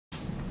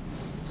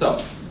So,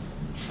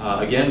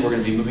 again, we're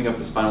going to be moving up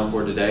the spinal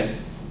cord today.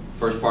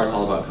 First part's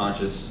all about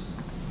conscious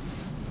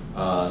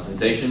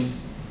sensation.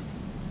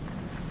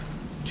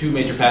 Two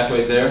major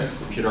pathways there.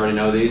 You should already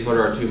know these. What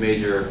are our two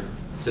major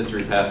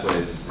sensory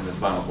pathways in the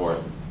spinal cord?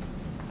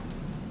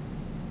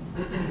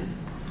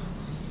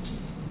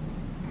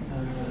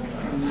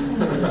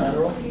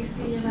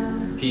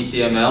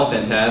 PCML,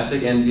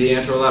 fantastic, and the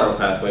anterolateral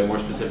pathway, more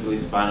specifically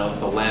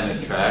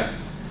spinal-thalamic tract.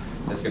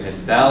 That's going to hit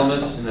the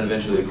thalamus, and then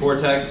eventually the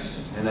cortex,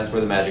 and that's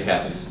where the magic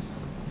happens.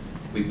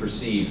 We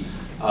perceive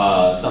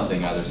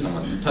something, either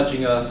someone's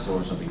touching us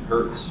or something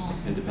hurts.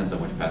 It depends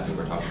on which pathway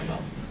we're talking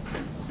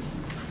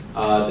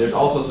about. There's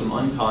also some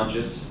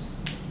unconscious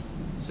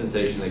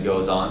sensation that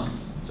goes on,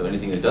 so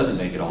anything that doesn't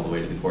make it all the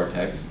way to the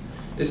cortex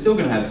is still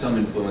going to have some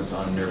influence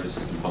on nervous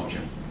system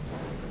function.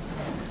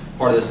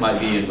 Part of this might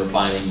be in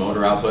refining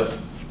motor output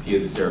via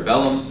the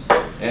cerebellum,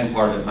 and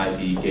part of it might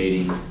be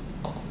gating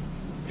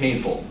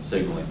painful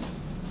signaling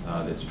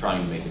that's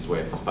trying to make its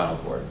way up the spinal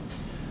cord.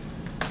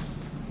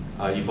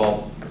 You've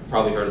all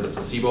probably heard of the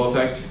placebo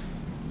effect,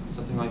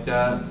 something like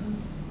that.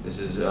 This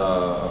is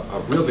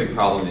a real big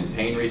problem in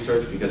pain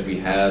research because we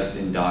have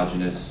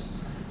endogenous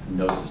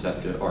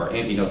nociceptive or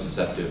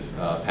anti-nociceptive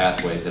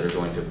pathways that are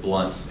going to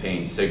blunt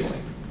pain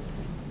signaling.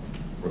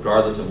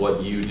 Regardless of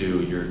what you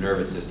do, your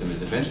nervous system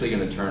is eventually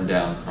going to turn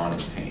down chronic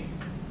pain.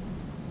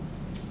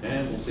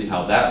 And we'll see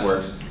how that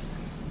works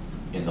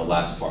in the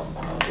last part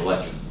of the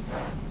lecture.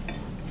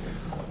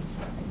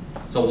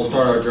 So we'll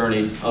start our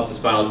journey up the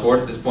spinal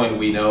cord. At this point,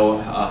 we know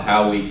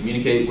how we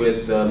communicate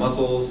with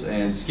muscles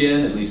and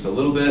skin, at least a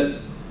little bit.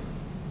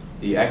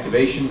 The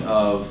activation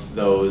of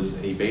those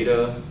A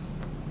beta,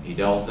 A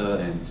delta,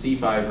 and C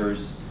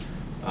fibers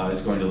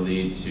is going to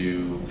lead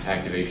to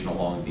activation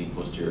along the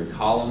posterior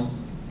column,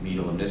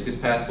 medial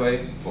lemniscus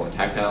pathway for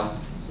tactile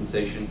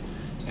sensation,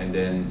 and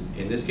then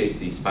in this case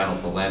the spinal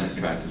thalamic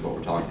tract is what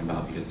we're talking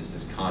about because this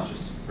is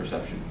conscious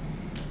perception.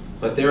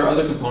 But there are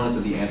other components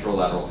of the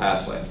anterolateral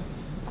pathway.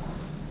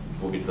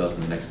 We'll get to those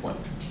in the next point.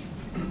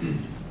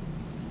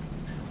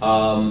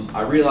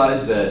 I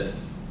realize that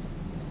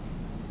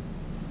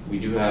we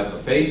do have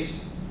a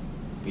face,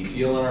 we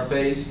feel in our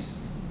face,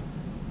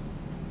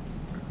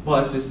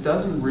 but this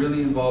doesn't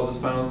really involve the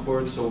spinal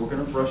cord, so we're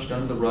going to brush it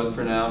under the rug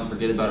for now and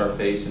forget about our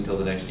face until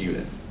the next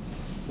unit.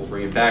 We'll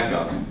bring it back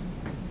up.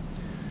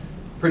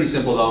 Pretty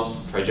simple though.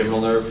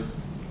 Trigeminal nerve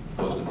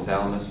goes to the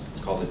thalamus.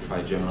 It's called the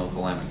trigeminal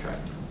thalamic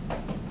tract.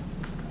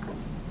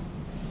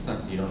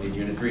 You don't need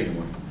unit 3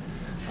 anymore.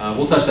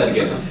 We'll touch that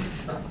again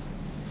though.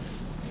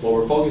 What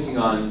we're focusing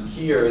on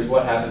here is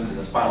what happens in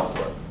the spinal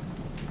cord.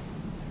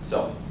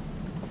 So,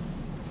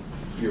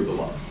 here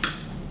below.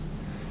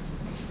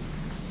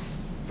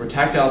 For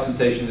tactile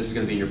sensation, this is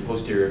going to be in your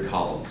posterior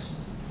columns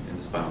in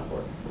the spinal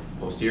cord.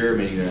 Posterior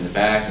meaning they're in the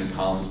back, and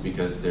columns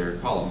because they're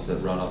columns that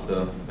run up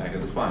the back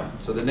of the spine.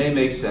 So the name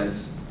makes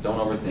sense. Don't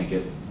overthink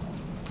it.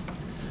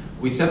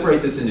 We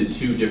separate this into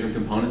two different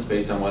components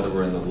based on whether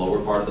we're in the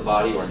lower part of the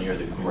body or near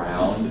the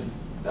ground.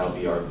 That'll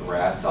be our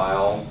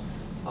gracile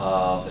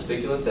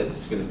fasciculus.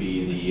 That's going to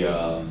be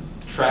the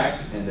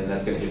tract, and then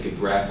that's going to hit the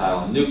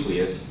gracile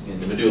nucleus in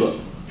the medulla.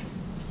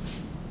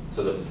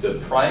 So the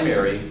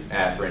primary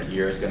afferent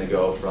here is going to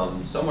go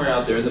from somewhere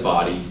out there in the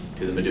body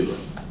to the medulla.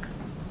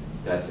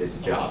 That's its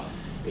job.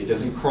 It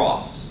doesn't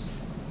cross.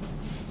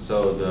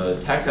 So the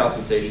tactile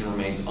sensation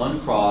remains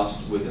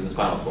uncrossed within the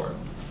spinal cord.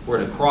 We're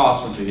going to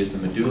cross once we hit the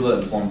medulla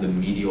and form the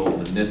medial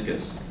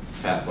lemniscus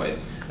pathway.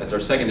 That's our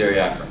secondary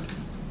afferent.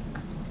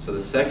 So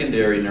the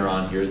secondary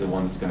neuron here is the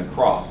one that's going to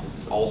cross. This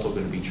is also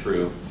going to be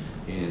true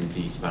in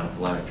the spinal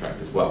thalamic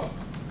tract as well.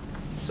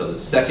 So the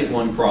second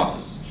one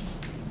crosses,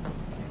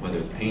 whether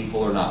it's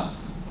painful or not.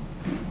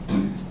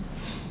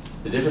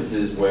 The difference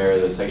is where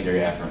the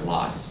secondary afferent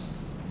lies.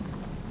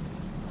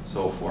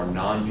 So for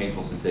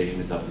non-painful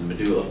sensation, it's up in the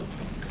medulla.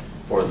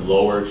 For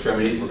lower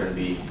extremities, we're going to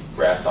be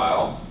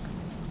gracile.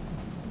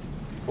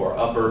 For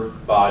upper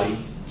body,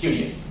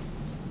 cuneate.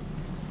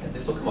 And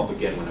this will come up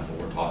again whenever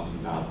we're talking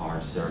about our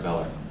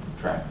cerebellar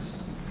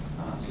tracts.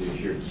 So you'll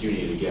hear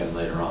cuneate again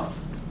later on.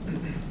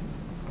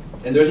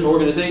 And there's an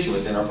organization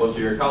within our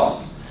posterior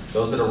columns.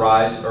 Those that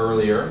arise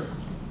earlier,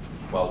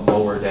 well,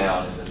 lower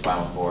down in the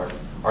spinal cord,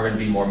 are going to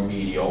be more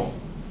medial.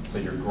 So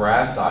your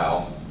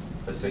gracile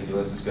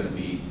fasciculus is going to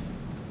be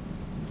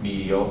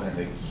medial, and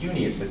the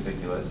cuneate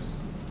fasciculus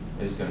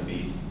is going to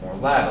be more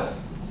lateral.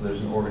 So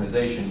there's an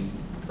organization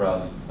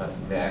from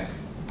neck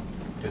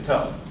to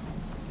toe,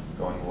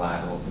 going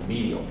lateral to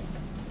medial.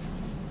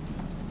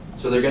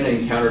 So they're going to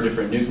encounter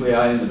different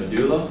nuclei in the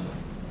medulla.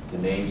 The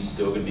name's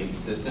still going to be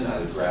consistent,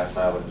 either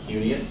gracile or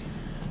cuneate.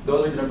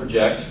 Those are going to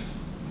project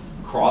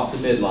across the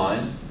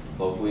midline,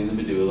 locally in the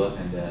medulla,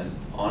 and then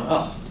on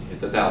up to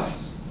hit the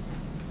thalamus.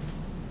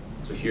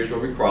 So here's where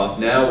we cross.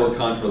 Now we're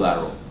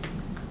contralateral,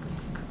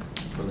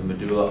 from the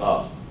medulla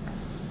up.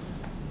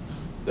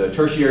 The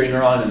tertiary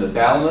neuron in the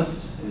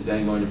thalamus is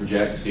then going to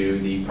project to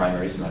the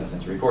primary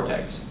somatosensory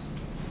cortex.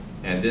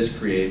 And this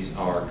creates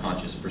our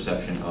conscious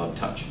perception of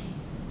touch.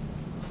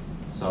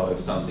 So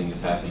if something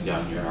is happening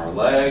down here in our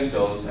leg,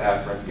 those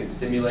afferents get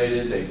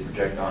stimulated, they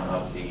project on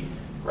up the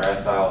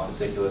gracile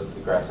fasciculus to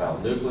the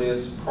gracile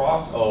nucleus,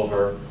 cross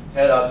over,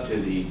 head up to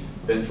the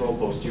ventral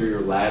posterior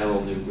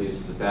lateral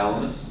nucleus of the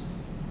thalamus,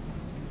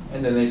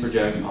 and then they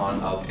project on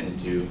up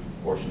into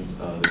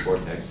portions of the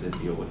cortex that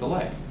deal with the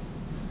leg.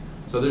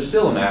 So there's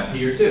still a map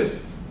here too,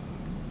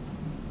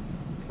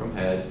 from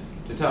head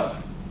to toe.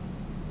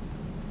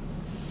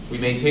 We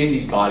maintain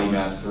these body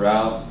maps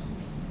throughout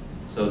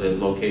so that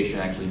location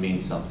actually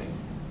means something.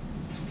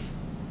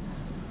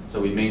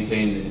 So we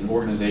maintain an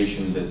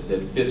organization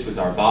that fits with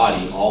our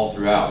body all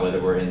throughout,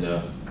 whether we're in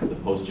the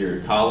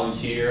posterior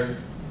columns here,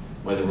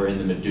 whether we're in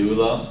the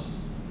medulla,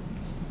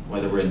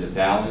 whether we're in the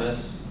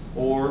thalamus,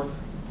 or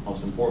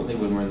most importantly,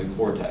 when we're in the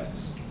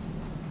cortex.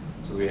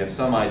 So we have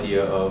some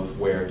idea of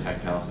where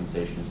tactile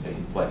sensation is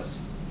taking place.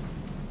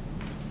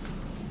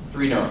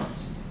 3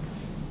 neurons.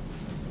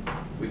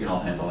 We can all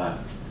handle that.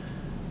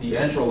 The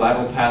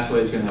anterolateral pathway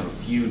is going to have a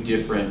few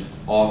different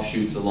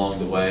offshoots along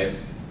the way.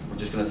 We're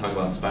just going to talk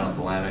about spinal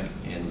thalamic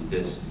in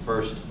this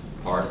first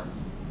part.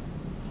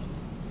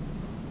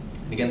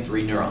 And again,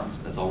 3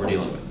 neurons. That's all we're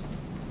dealing with.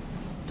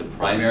 The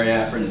primary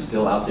afferent is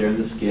still out there in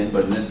the skin,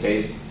 but in this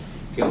case,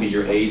 it's going to be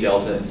your A,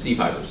 delta, and C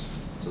fibers.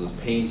 So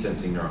those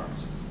pain-sensing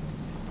neurons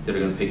that are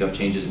going to pick up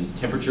changes in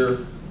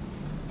temperature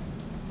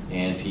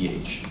and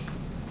pH.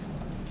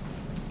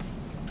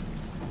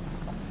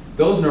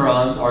 Those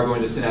neurons are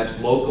going to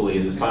synapse locally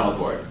in the spinal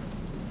cord.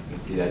 You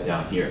can see that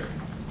down here.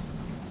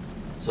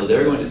 So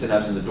they're going to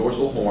synapse in the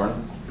dorsal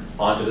horn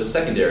onto the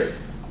secondary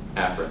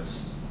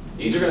afferents.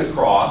 These are going to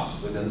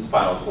cross within the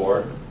spinal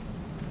cord.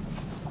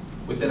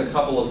 Within a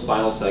couple of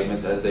spinal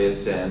segments, as they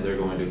ascend, they're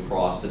going to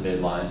cross the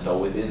midline. So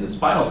within the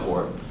spinal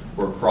cord,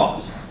 we're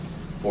crossed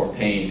for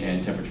pain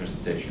and temperature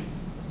sensation.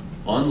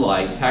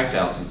 Unlike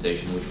tactile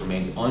sensation, which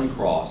remains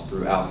uncrossed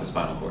throughout the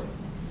spinal cord.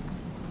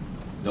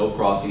 No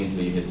crossing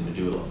until you hit the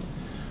medulla.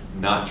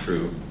 Not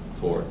true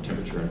for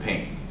temperature and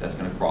pain. That's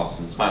going to cross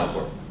in the spinal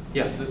cord.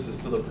 Yeah? This is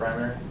still the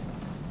primary?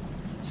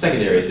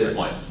 Secondary at this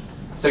point.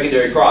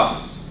 Secondary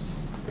crosses.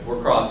 If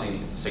we're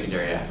crossing, it's a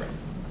secondary afferent.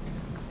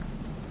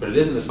 But it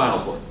is in the spinal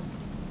cord.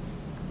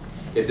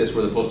 If this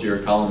were the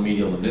posterior column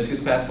medial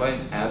meniscus pathway,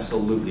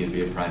 absolutely it'd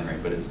be a primary,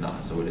 but it's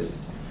not, so it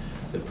isn't.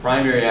 The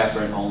primary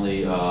afferent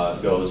only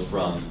goes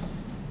from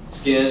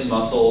skin,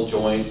 muscle,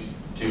 joint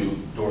to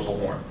dorsal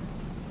horn.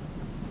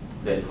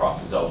 Then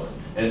crosses over.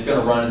 And it's going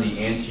to run in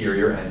the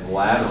anterior and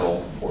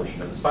lateral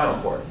portion of the spinal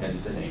cord,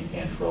 hence the name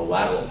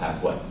anterolateral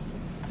pathway.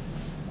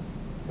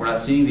 We're not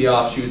seeing the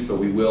offshoots, but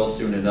we will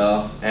soon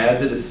enough.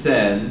 As it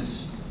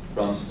ascends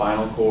from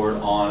spinal cord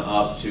on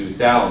up to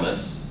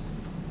thalamus,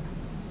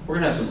 we're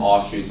going to have some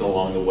offshoots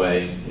along the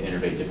way to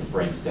innervate different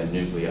brainstem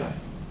nuclei.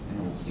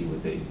 And we'll see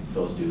what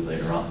those do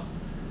later on.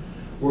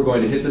 We're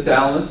going to hit the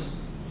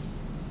thalamus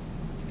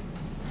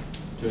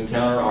to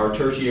encounter our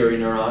tertiary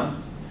neuron.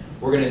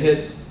 We're going to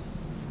hit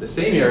the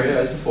same area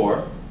as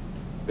before,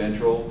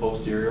 ventral,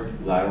 posterior,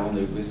 lateral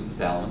nucleus of the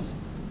thalamus.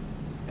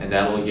 And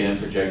that'll again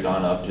project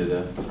on up to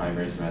the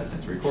primary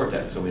somatosensory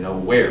cortex, so we know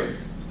where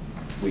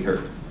we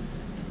hurt.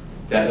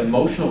 That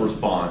emotional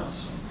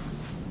response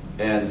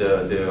and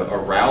the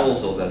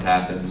arousal that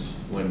happens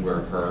when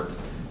we're hurt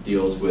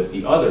deals with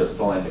the other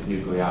thalamic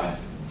nuclei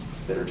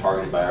that are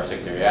targeted by our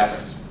secondary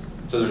afferents.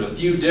 So there's a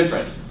few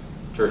different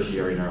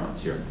tertiary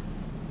neurons here.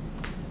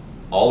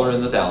 All are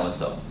in the thalamus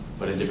though,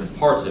 but in different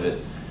parts of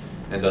it,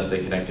 and thus they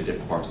connect to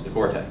different parts of the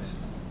cortex.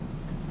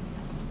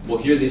 We'll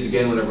hear these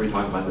again whenever we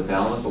talk about the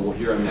thalamus, but we'll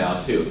hear them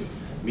now too.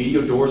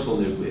 Mediodorsal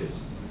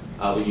nucleus.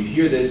 When you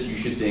hear this, you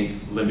should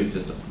think limbic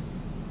system,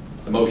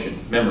 emotion,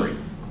 memory.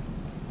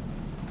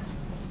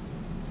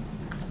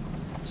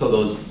 So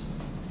those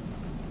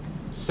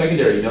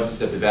secondary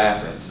nociceptive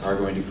afferents are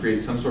going to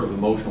create some sort of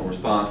emotional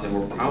response, and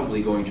we're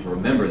probably going to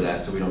remember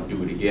that so we don't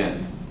do it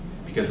again,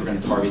 because we're going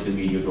to target the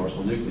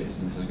mediodorsal nucleus,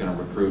 and this is going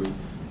to recruit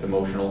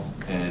emotional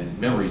and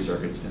memory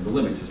circuits in the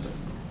limbic system.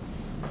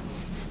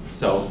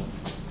 So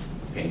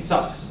pain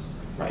sucks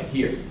right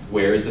here.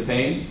 Where is the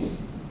pain?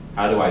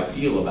 How do I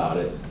feel about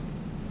it?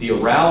 The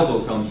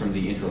arousal comes from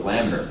the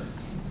intralaminar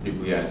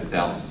nuclei of the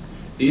thalamus.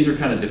 These are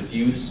kind of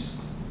diffuse.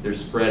 They're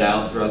spread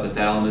out throughout the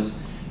thalamus,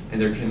 and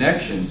their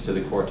connections to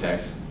the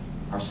cortex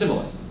are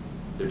similar.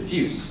 They're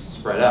diffuse,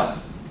 spread out,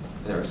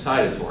 and they're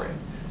excitatory.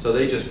 So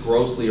they just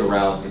grossly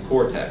arouse the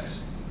cortex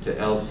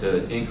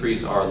to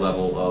increase our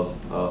level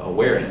of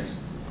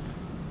awareness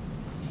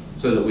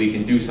so that we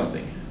can do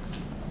something.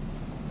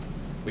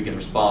 We can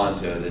respond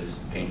to this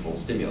painful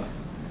stimuli.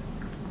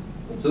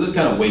 So this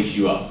kind of wakes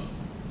you up.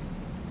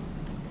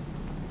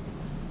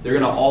 They're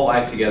going to all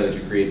act together to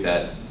create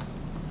that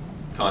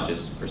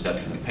conscious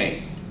perception of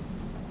pain.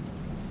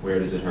 Where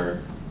does it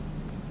hurt?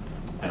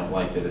 I don't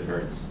like that it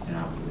hurts, and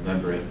I will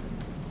remember it,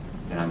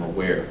 and I'm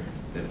aware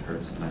that it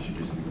hurts, and I should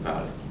do something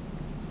about it.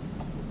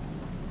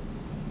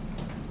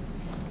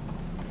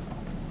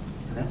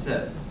 And that's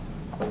it.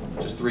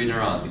 Just 3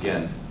 neurons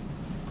again.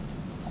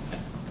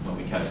 Well,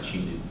 we kind of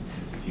cheated.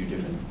 There's a few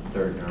different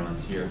third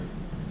neurons here.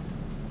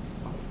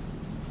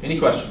 Any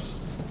questions?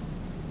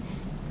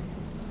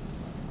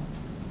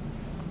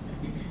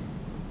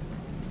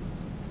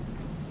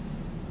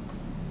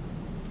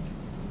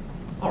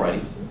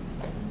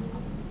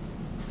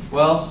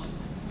 Well,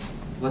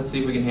 let's see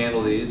if we can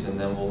handle these, and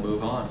then we'll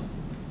move on.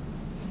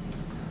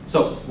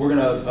 So we're going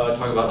to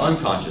talk about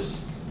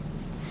unconscious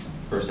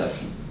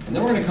perception. And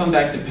then we're going to come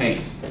back to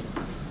pain,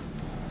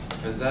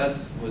 because that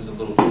was a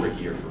little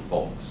trickier for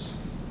folks.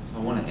 So I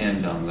want to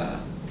end on that.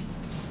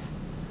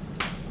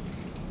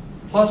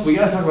 Plus, we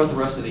got to talk about the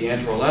rest of the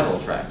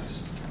anterolateral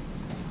tracts.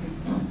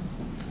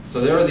 So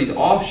there are these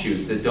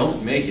offshoots that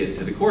don't make it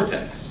to the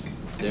cortex.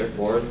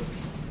 Therefore,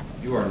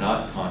 you are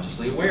not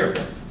consciously aware of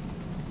them.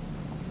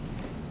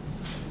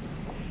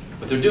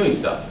 But they're doing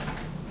stuff.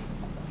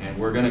 And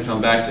we're going to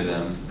come back to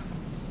them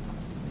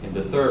in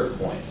the third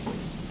point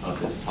of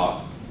this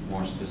talk.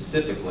 More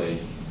specifically,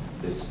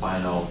 this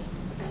spinal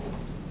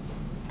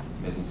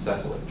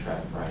mesencephalic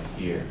tract right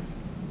here,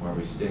 where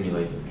we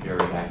stimulate the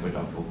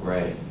periaqueductal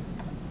gray.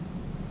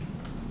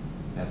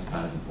 That's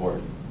kind of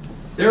important.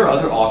 There are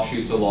other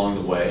offshoots along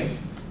the way.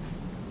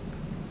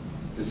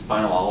 The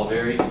spinal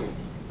olivary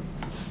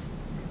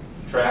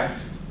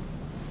tract,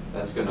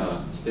 that's going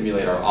to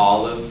stimulate our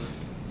olive.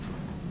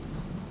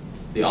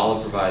 The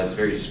olive provides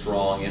very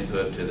strong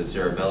input to the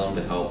cerebellum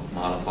to help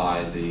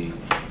modify the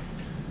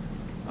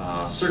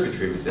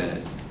circuitry within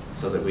it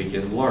so that we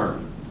can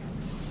learn,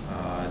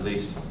 at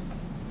least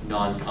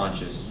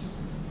non-conscious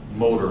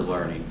motor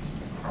learning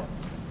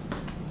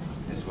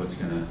is what's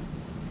going to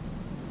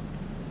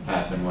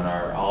happen when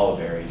our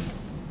olivary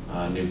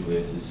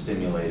nucleus is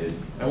stimulated.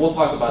 And we'll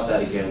talk about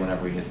that again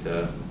whenever we hit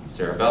the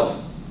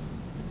cerebellum.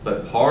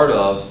 But part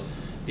of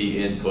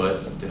the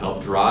input to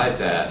help drive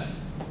that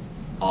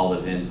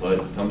olive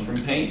input comes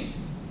from pain.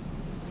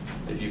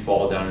 If you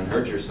fall down and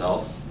hurt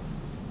yourself,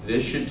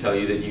 this should tell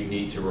you that you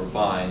need to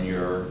refine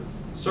your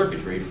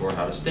circuitry for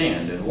how to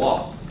stand and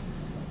walk.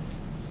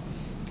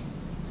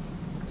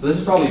 So this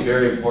is probably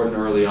very important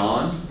early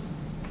on.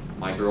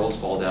 My girls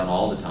fall down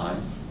all the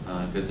time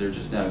because they're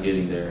just now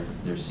getting their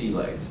sea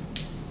legs.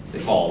 They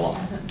fall a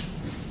lot.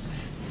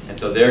 And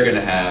so they're going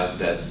to have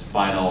that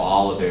spinal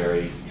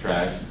olivary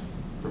tract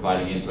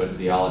providing input to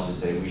the olive to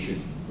say we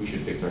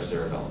should fix our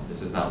cerebellum.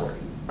 This is not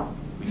working.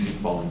 We keep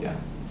falling down.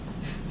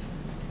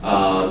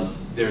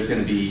 There's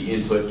going to be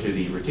input to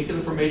the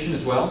reticular formation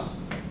as well.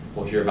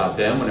 We'll hear about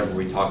them whenever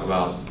we talk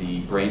about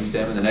the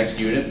brainstem in the next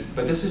unit.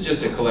 But this is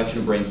just a collection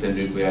of brainstem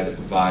nuclei that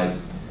provide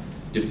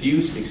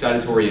diffuse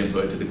excitatory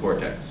input to the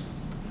cortex.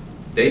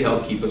 They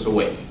help keep us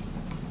awake.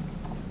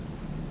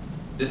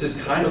 This is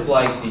kind of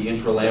like the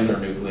intralaminar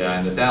nuclei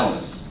in the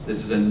thalamus.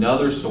 This is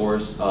another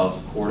source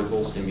of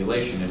cortical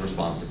stimulation in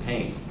response to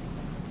pain.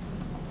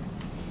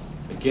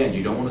 Again,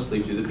 you don't want to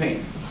sleep through the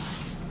pain.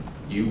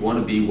 You want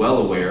to be well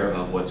aware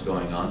of what's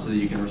going on so that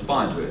you can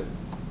respond to it.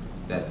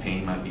 That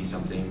pain might be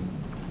something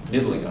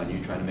nibbling on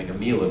you, trying to make a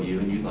meal of you,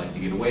 and you'd like to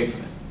get away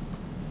from it.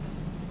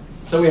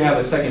 So we have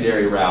a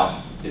secondary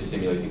route to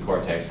stimulate the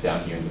cortex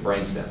down here in the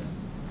brainstem.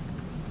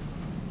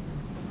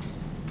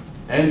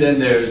 And then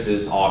there's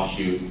this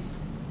offshoot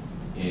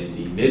in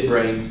the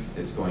midbrain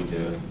that's going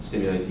to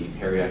stimulate the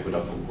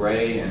periaqueductal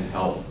gray and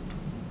help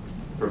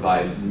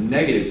provide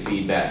negative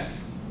feedback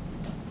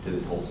to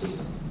this whole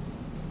system.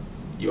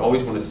 You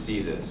always want to see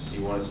this.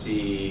 You want to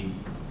see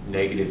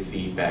negative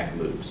feedback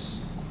loops.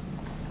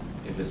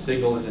 If a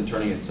signal isn't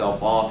turning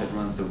itself off, it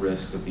runs the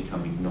risk of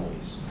becoming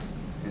noise.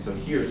 And so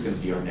here is going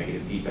to be our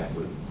negative feedback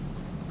loop.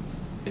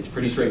 It's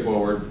pretty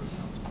straightforward.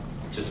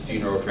 Just a few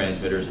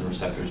neurotransmitters and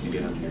receptors to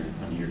get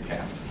under your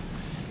cap.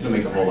 It'll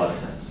make a whole lot of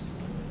sense.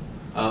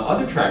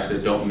 Other tracts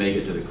that don't make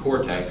it to the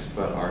cortex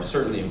but are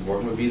certainly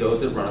important would be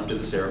those that run up to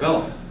the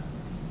cerebellum.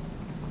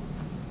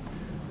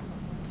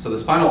 So the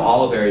spinal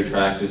olivary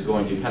tract is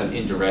going to kind of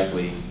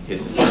indirectly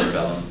hit the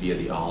cerebellum via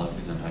the olive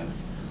sometimes.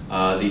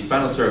 The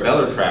spinal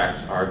cerebellar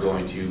tracts are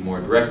going to more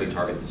directly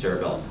target the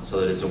cerebellum so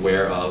that it's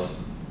aware of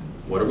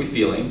what are we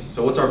feeling.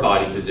 So what's our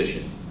body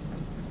position?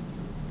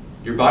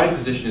 Your body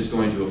position is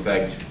going to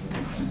affect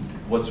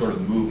what sort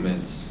of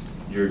movements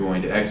you're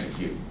going to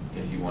execute.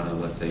 If you want to,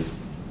 let's say,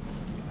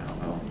 I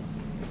don't know,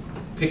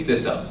 pick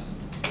this up.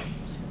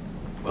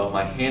 Well,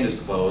 my hand is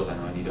closed. I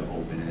know I need to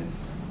open it.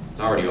 It's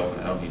already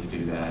open. I don't need to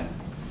do that.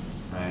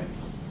 Right?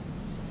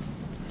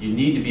 You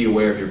need to be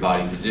aware of your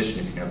body position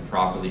if you're going to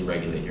properly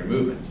regulate your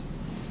movements.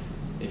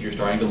 If you're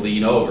starting to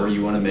lean over,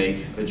 you want to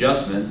make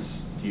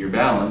adjustments to your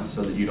balance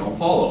so that you don't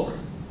fall over.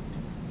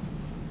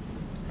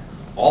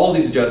 All of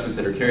these adjustments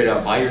that are carried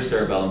out by your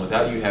cerebellum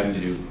without you having to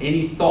do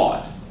any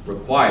thought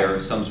require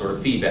some sort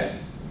of feedback.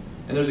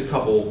 And there's a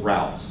couple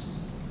routes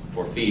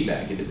for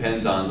feedback. It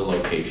depends on the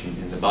location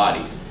in the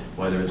body,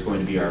 whether it's going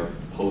to be our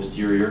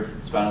posterior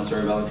spinal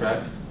cerebellar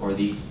tract or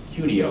the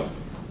cuneo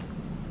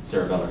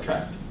cerebellar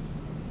tract.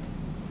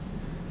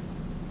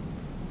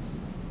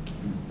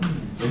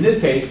 In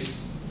this case,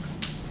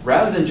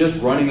 rather than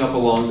just running up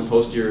along the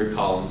posterior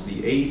columns,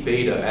 the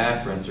A-beta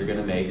afferents are going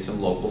to make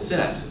some local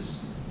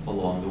synapses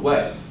along the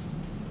way.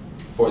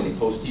 For the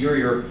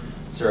posterior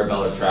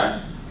cerebellar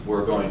tract,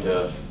 we're going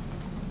to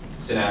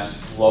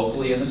synapse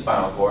locally in the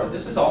spinal cord.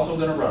 This is also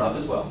going to run up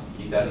as well.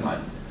 Keep that in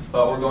mind.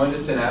 But we're going to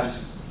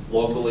synapse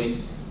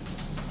locally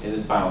in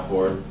the spinal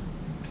cord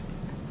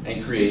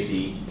and create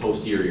the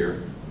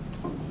posterior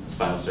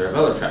spinal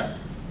cerebellar tract.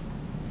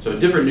 So a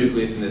different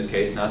nucleus in this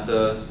case, not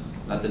the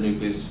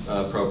nucleus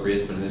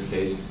proprius, but in this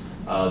case,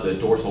 the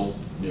dorsal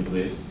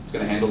nucleus. It's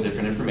going to handle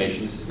different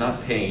information. This is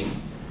not pain.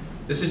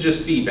 This is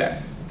just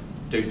feedback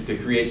to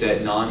create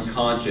that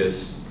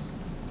non-conscious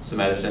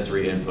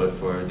somatosensory input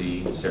for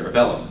the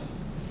cerebellum.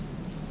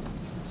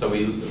 So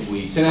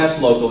we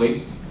synapse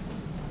locally,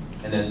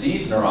 and then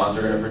these neurons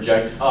are going to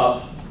project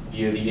up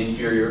via the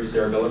inferior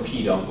cerebellar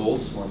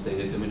peduncles, once they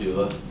hit the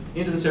medulla,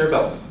 into the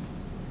cerebellum.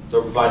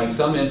 So providing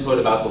some input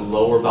about the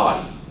lower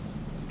body.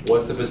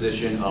 What's the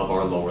position of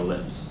our lower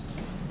limbs?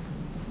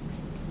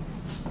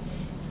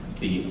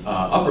 The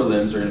upper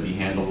limbs are going to be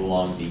handled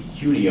along the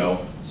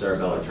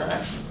cuneo-cerebellar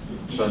tract.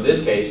 So in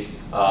this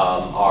case,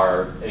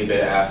 our A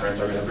beta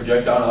afferents are going to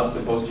project on up the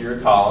posterior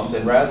columns,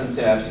 and rather than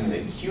synapsing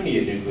the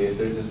cuneate nucleus,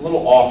 there's this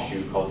little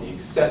offshoot called the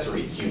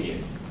accessory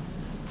cuneate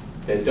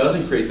that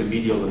doesn't create the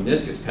medial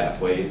lemniscus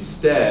pathway.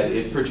 Instead,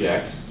 it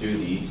projects to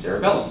the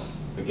cerebellum,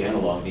 again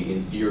along the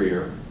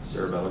inferior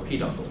cerebellar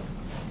peduncle.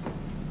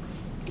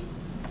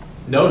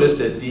 Notice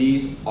that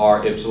these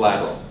are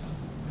ipsilateral.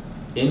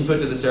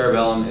 Input to the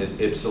cerebellum is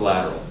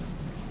ipsilateral.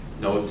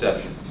 No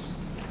exceptions.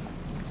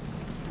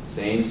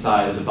 Same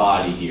side of the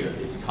body here.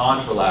 It's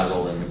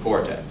contralateral in the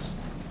cortex.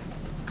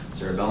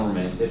 Cerebellum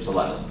remains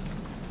ipsilateral.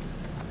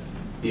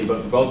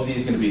 But for both of these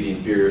is going to be the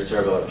inferior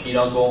cerebellar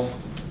peduncle.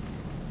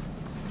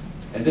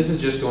 And this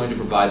is just going to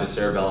provide the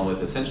cerebellum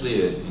with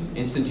essentially an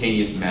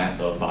instantaneous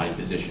map of body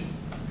position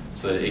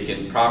so that it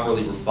can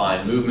properly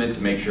refine movement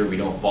to make sure we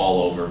don't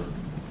fall over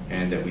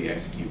and that we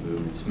execute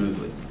movement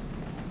smoothly.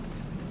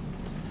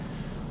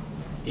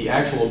 The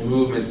actual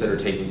movements that are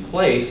taking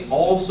place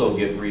also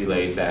get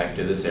relayed back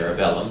to the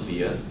cerebellum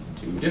via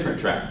two different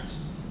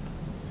tracts.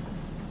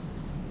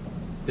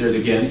 There's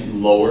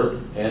again lower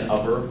and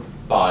upper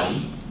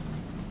body.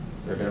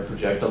 They're going to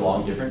project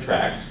along different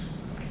tracts.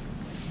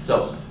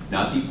 So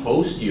not the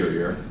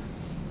posterior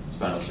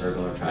spinal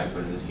cerebellar tract,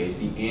 but in this case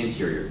the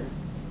anterior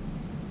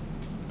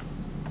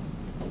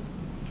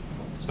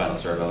spinal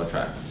cerebellar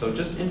tract. So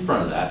just in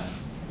front of that.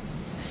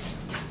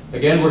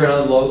 Again, we're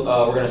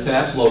going to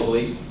synapse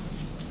locally.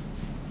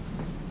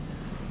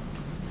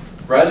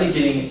 Rather than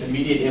getting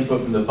immediate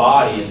input from the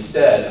body,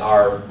 instead,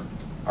 our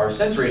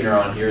sensory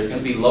neuron here is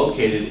going to be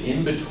located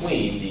in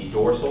between the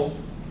dorsal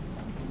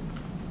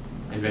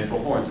and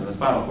ventral horns in the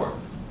spinal cord.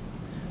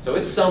 So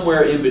it's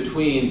somewhere in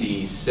between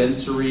the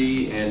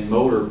sensory and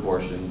motor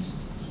portions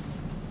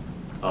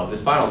of the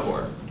spinal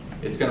cord.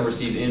 It's going to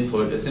receive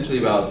input essentially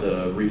about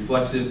the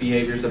reflexive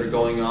behaviors that are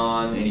going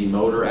on, any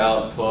motor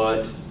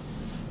output.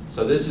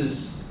 So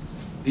these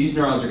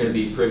neurons are going to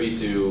be privy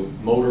to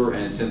motor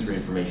and sensory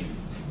information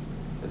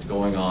that's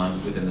going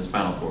on within the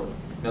spinal cord.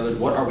 In other words,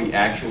 what are we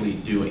actually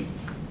doing?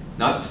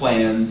 Not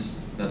plans,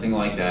 nothing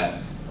like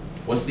that.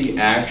 What's the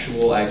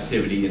actual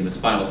activity in the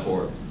spinal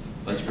cord?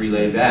 Let's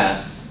relay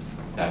that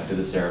back to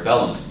the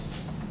cerebellum.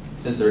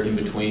 Since they're in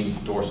between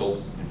dorsal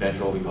and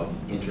ventral, we call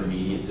it the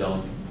intermediate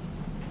zone.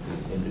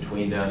 It's in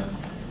between them.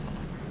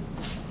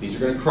 These are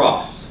going to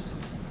cross.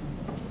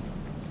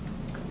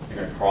 They're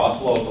going to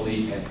cross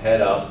locally and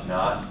head up,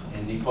 not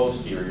in the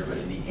posterior, but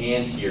in the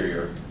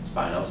anterior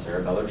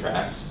spinocerebellar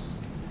tracts.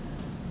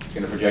 It's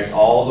going to project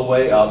all the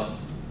way up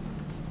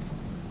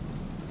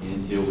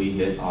until we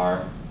hit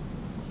our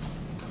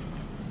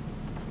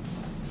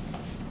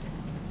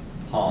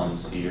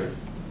pons here.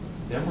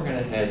 Then we're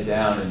going to head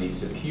down in the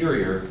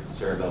superior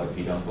cerebellar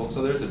peduncle.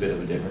 So there's a bit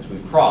of a difference.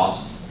 We've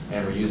crossed,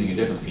 and we're using a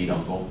different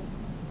peduncle.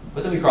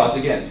 But then we cross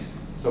again.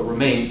 So it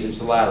remains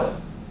ipsilateral.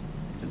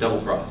 It's a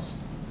double cross.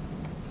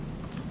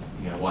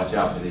 You got to watch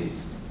out for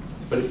these.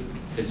 But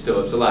it's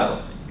still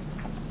ipsilateral.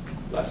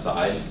 Left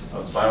side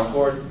of spinal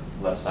cord,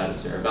 left side of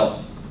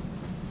cerebellum.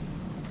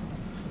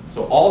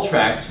 So all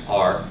tracts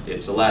are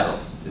ipsilateral.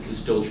 This is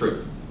still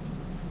true.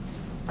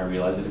 I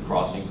realize that the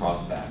crossing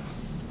cross back,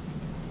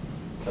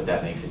 but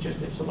that makes it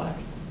just ipsilateral.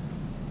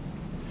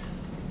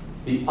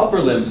 The upper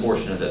limb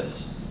portion of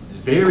this is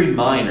very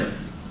minor,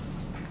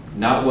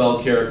 not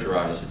well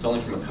characterized. It's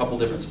only from a couple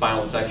different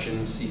spinal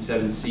sections,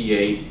 C7,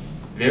 C8,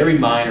 very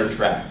minor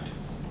tract.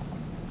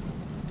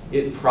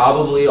 It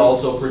probably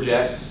also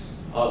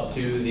projects up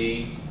to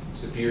the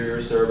superior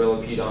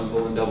cerebellar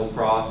peduncle and double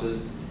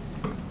crosses.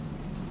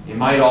 It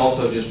might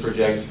also just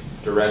project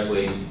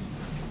directly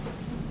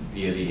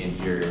via the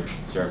inferior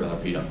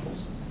cerebellar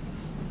peduncles.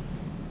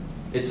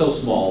 It's so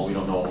small, we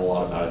don't know a whole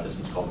lot about it. This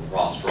one's called the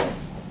rostral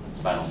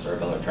spinal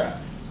cerebellar tract.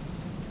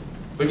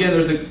 But again,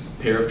 there's a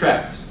pair of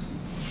tracts.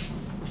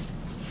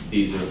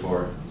 These are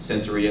for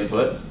sensory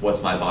input,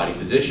 what's my body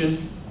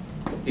position?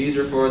 These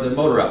are for the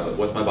motor output,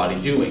 what's my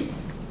body doing?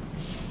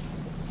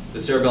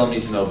 The cerebellum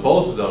needs to know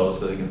both of those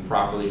so they can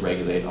properly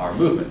regulate our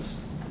movements.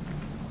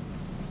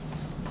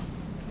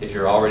 If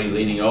you're already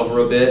leaning over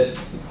a bit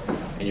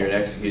and you're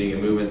executing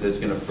a movement that's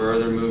going to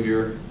further move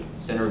your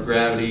center of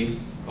gravity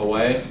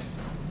away,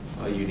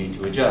 well, you need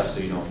to adjust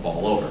so you don't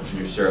fall over. And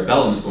your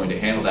cerebellum is going to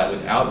handle that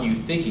without you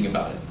thinking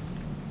about it.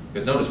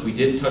 Because notice, we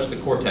didn't touch the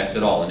cortex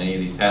at all in any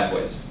of these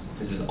pathways.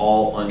 This is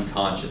all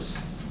unconscious.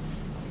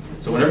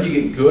 So whenever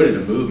you get good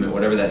at a movement,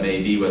 whatever that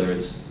may be, whether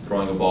it's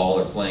throwing a ball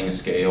or playing a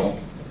scale,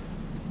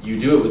 you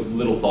do it with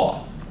little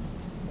thought.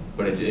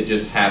 But it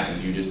just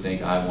happens. You just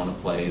think, I want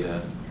to play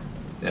the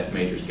F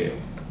major scale.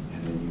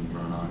 And then you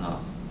run on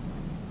up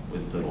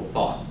with little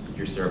thought.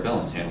 Your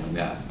cerebellum's handling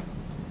that.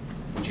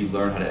 Once you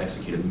learn how to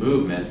execute a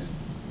movement,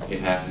 it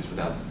happens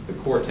without the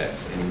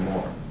cortex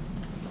anymore.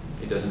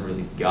 It doesn't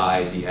really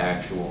guide the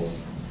actual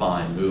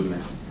fine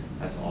movements.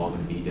 That's all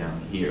going to be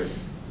down here.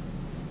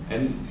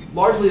 And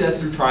largely that's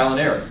through trial and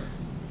error.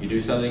 You do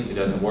something, it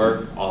doesn't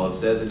work, Olive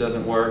says it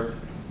doesn't work,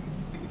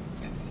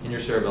 and your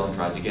cerebellum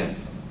tries again.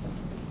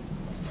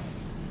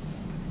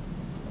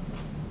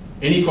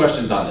 Any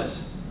questions on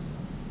this?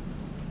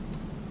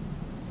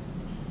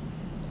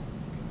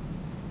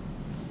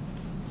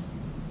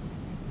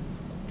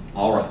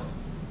 All right.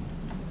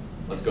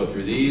 Let's go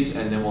through these,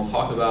 and then we'll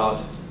talk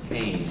about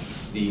pain,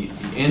 the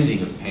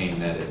ending of pain,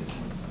 that is.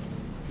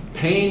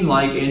 Pain,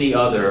 like any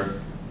other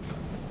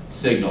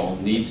signal,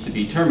 needs to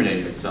be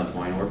terminated at some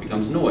point or it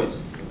becomes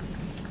noise.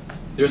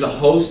 There's a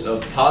host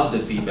of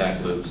positive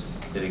feedback loops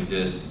that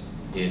exist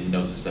in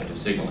nociceptive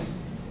signaling.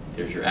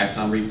 There's your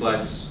axon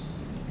reflex,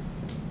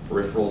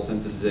 peripheral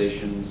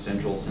sensitization,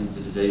 central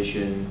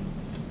sensitization.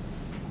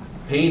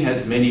 Pain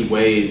has many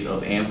ways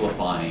of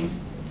amplifying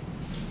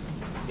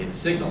its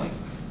signaling.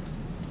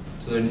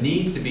 So there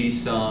needs to be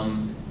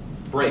some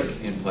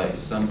break in place,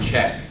 some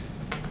check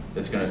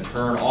that's going to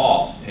turn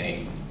off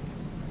pain.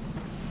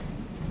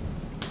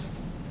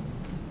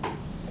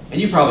 And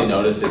you probably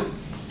noticed that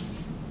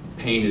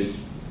pain is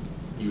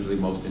usually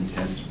most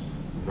intense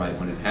right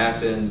when it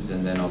happens,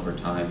 and then over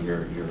time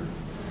your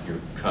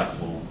cut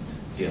will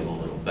feel a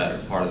little better.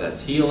 Part of that's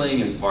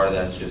healing, and part of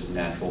that's just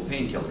natural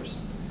painkillers.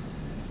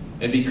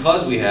 And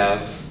because we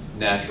have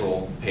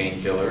natural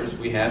painkillers,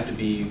 we have to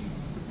be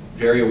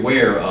very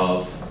aware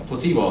of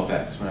placebo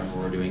effects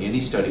whenever we're doing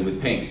any study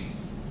with pain.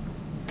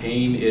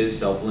 Pain is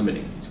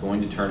self-limiting. It's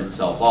going to turn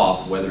itself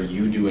off whether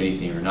you do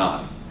anything or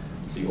not.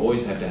 So you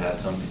always have to have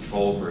some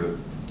control group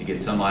to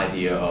get some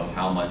idea of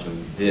how much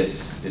of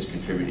this is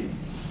contributing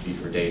to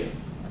your data.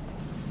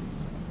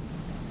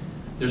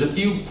 There's a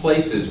few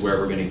places where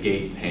we're going to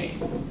gate pain.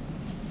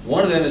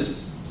 One of them is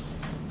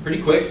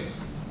pretty quick,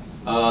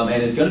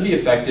 and it's going to be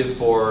effective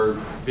for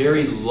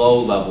very low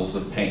levels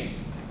of pain.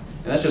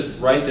 And that's just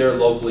right there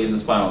locally in the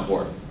spinal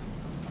cord.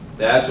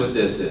 That's what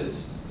this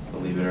is,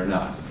 believe it or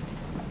not.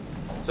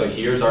 So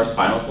here's our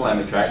spinal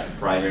thalamic tract,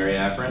 primary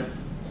afferent,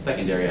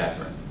 secondary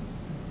afferent.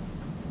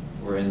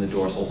 We're in the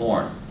dorsal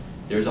horn.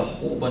 There's a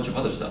whole bunch of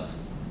other stuff.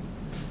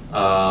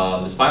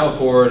 The spinal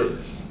cord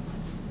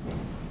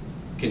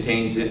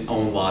contains its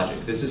own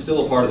logic. This is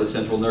still a part of the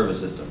central nervous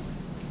system.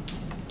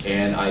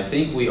 And I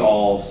think we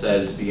all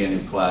said at the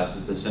beginning of class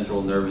that the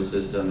central nervous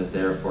system is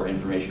there for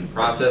information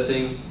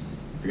processing.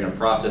 If you're going to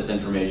process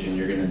information,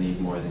 you're going to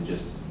need more than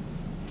just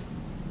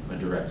a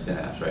direct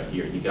synapse right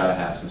here. You got to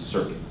have some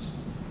circuits.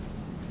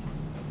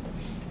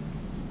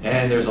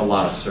 And there's a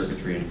lot of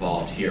circuitry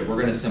involved here. We're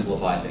going to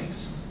simplify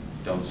things.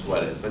 Don't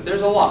sweat it. But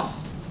there's a lot.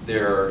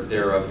 There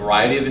are a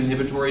variety of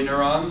inhibitory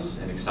neurons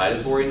and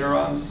excitatory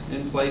neurons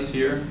in place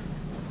here.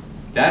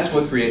 That's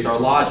what creates our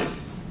logic.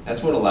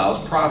 That's what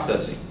allows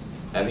processing.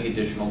 Having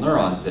additional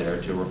neurons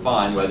there to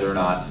refine whether or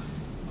not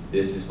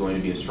this is going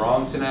to be a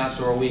strong synapse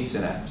or a weak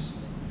synapse.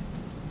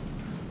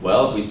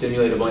 Well, if we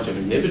stimulate a bunch of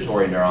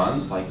inhibitory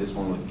neurons, like this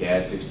one with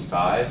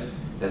GAD65,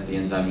 that's the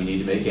enzyme you need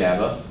to make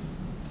GABA,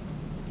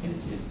 and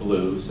it's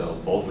blue, so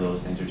both of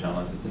those things are telling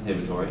us it's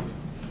inhibitory.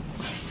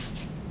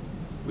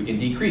 We can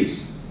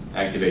decrease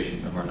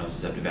activation of our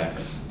nociceptive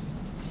afferents.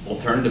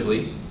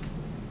 Alternatively,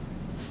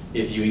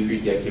 if you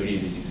increase the activity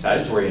of these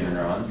excitatory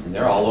interneurons, and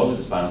they're all over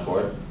the spinal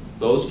cord,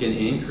 those can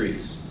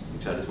increase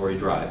excitatory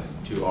drive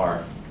to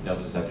our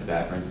nociceptive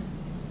afferents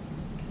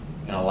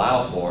and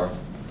allow for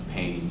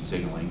pain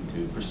signaling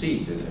to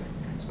proceed through the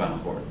spinal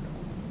cord.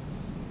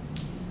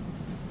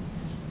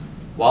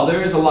 While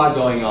there is a lot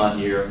going on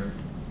here,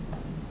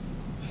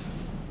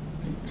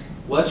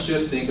 let's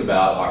just think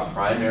about our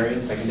primary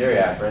and secondary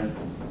afferent.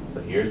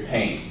 So here's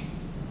pain.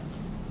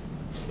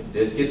 If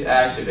this gets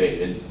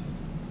activated,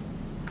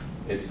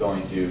 it's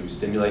going to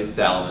stimulate the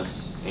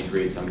thalamus and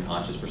create some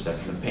conscious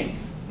perception of pain.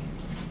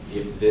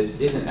 If this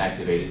isn't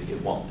activated,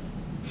 it won't.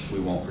 We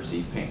won't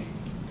perceive pain.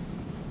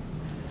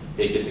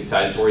 It gets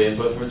excitatory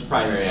input from its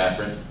primary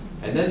afferent,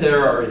 and then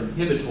there are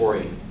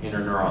inhibitory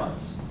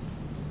interneurons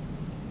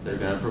that are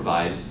going to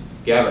provide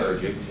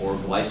GABAergic or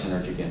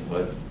glycinergic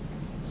input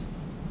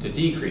to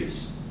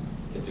decrease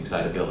its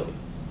excitability.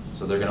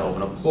 So they're going to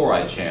open up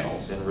chloride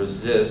channels and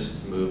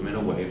resist movement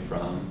away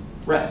from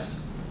rest.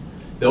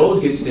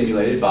 Those get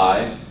stimulated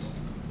by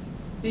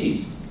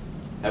these.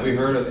 Have we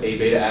heard of A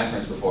beta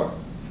afferents before?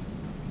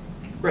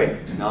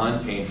 Great,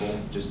 non-painful,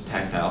 just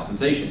tactile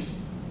sensation.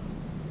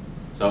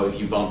 So if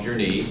you bump your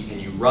knee and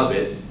you rub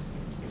it,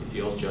 it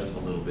feels just a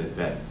little bit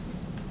better.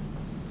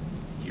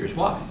 Here's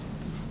why.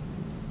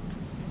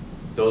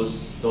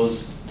 Those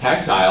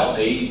tactile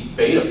A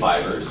beta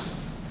fibers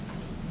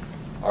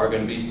are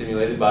going to be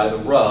stimulated by the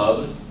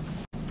rub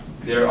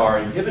there are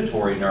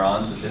inhibitory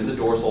neurons within the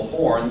dorsal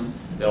horn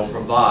that will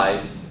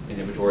provide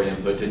inhibitory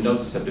input to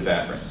nociceptive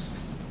afferents.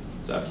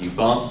 So after you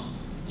bump,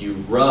 you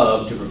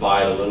rub to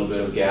provide a little bit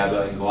of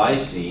GABA and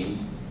glycine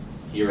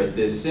here at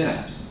this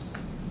synapse,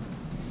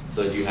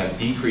 so that you have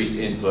decreased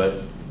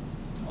input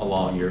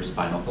along your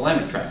spinal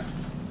thalamic tract,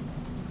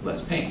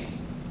 less pain.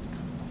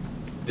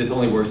 This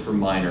only works for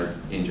minor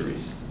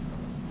injuries.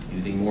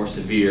 Anything more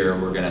severe,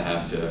 we're going to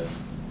have to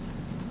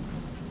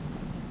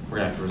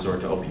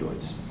resort to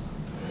opioids.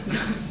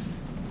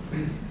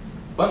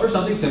 But for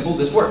something simple,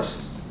 this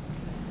works.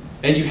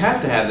 And you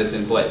have to have this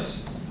in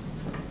place.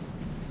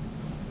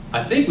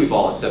 I think we've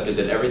all accepted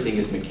that everything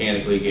is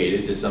mechanically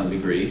gated to some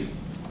degree,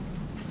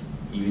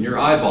 even your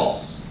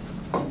eyeballs.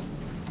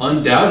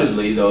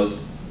 Undoubtedly,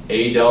 those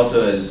A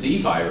delta and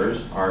C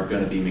fibers are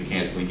going to be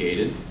mechanically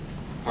gated.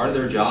 Part of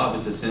their job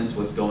is to sense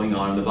what's going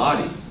on in the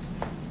body.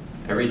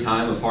 Every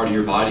time a part of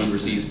your body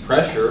receives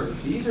pressure,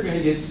 these are going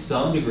to get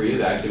some degree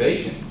of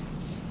activation.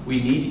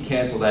 We need to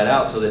cancel that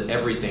out so that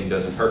everything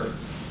doesn't hurt.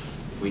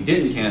 If we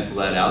didn't cancel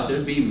that out,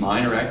 there'd be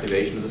minor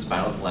activation of the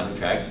spinal thalamic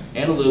tract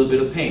and a little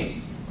bit of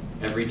pain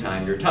every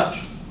time you're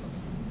touched.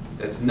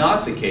 That's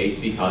not the case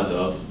because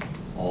of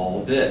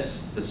all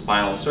this, the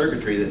spinal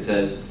circuitry that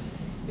says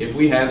if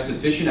we have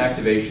sufficient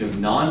activation of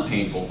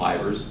non-painful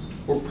fibers,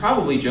 we're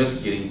probably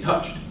just getting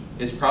touched.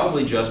 It's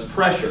probably just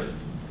pressure.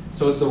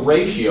 So it's the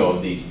ratio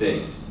of these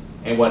things.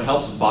 And what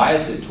helps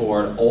bias it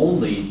toward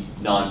only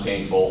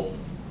non-painful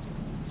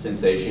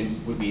sensation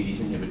would be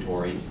these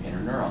inhibitory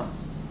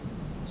interneurons.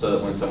 So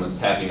that when someone's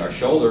tapping our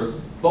shoulder,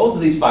 both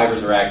of these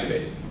fibers are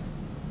activated.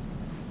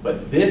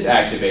 But this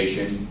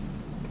activation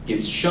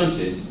gets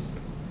shunted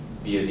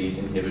via these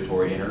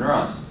inhibitory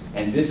interneurons.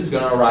 And this is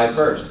going to arrive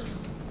first.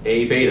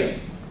 A beta,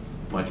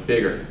 much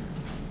bigger,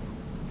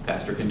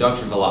 faster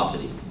conduction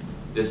velocity.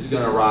 This is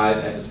going to arrive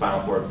at the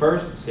spinal cord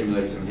first,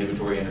 stimulate some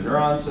inhibitory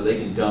interneurons so they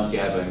can dump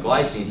GABA and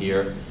glycine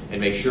here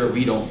and make sure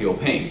we don't feel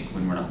pain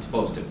when we're not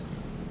supposed to.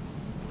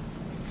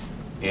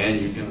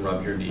 And you can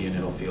rub your knee and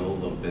it'll feel a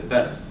little bit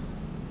better.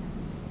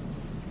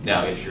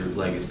 Now, if your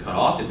leg is cut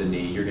off at the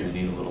knee, you're going to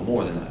need a little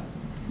more than that.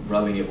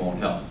 Rubbing it won't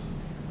help.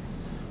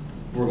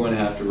 We're going to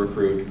have to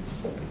recruit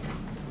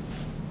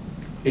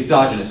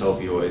exogenous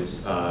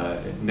opioids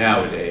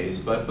nowadays,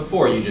 but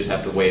before you just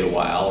have to wait a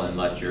while and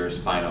let your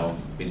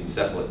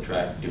spino-mesencephalic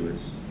tract do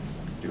its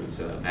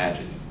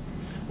magic.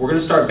 We're going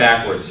to start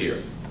backwards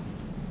here.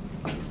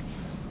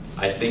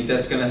 I think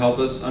that's going to help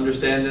us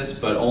understand this,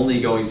 but only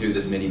going through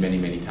this many, many,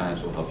 many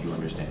times will help you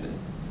understand it.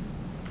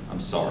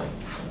 I'm sorry.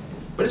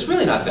 But it's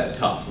really not that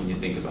tough when you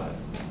think about it.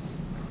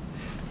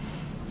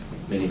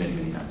 Many, many,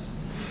 many times.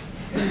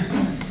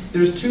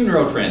 There's two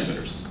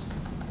neurotransmitters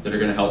that are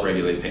going to help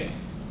regulate pain.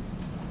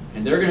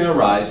 And they're going to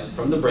arise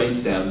from the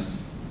brainstem.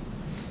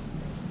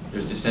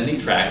 There's descending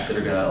tracts that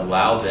are going to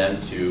allow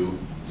them to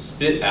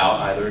spit out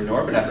either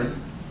norepinephrine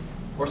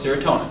or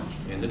serotonin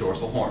in the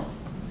dorsal horn.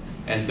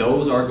 And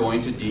those are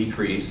going to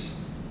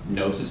decrease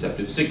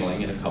nociceptive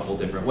signaling in a couple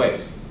different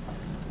ways.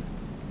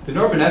 The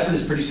norepinephrine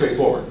is pretty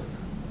straightforward.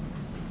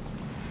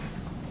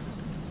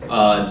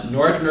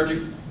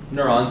 Noradrenergic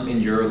neurons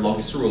in your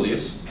locus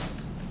ceruleus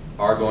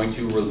are going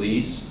to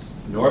release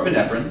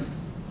norepinephrine.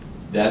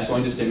 That's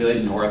going to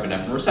stimulate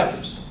norepinephrine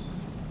receptors.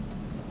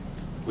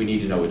 We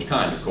need to know which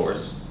kind, of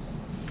course.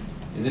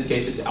 In this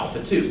case, it's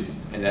alpha-2,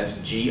 and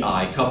that's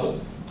GI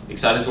coupled.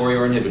 Excitatory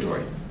or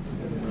inhibitory?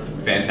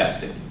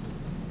 Fantastic.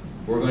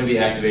 We're going to be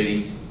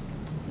activating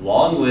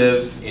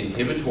long-lived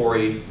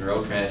inhibitory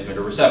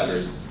neurotransmitter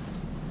receptors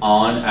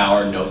on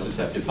our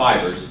nociceptive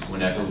fibers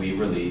whenever we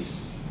release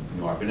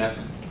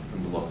norepinephrine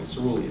from the locus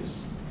ceruleus.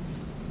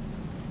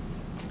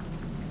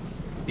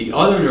 The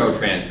other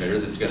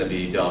neurotransmitter that's going to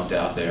be dumped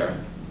out there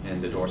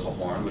in the dorsal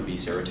horn would be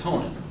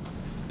serotonin.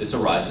 This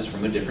arises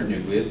from a different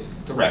nucleus,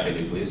 the raphe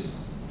nucleus.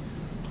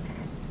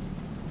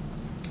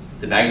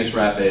 The magnus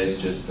raphe is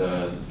just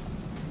a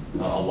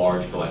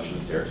large collection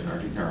of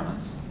serotonergic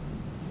neurons.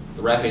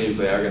 The raphe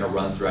nuclei are going to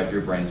run throughout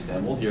your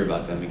brainstem. We'll hear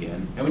about them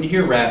again. And when you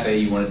hear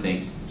raphe, you want to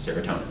think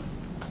serotonin.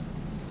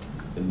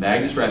 The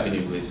magnus raphe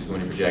nucleus is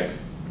going to project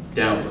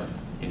downward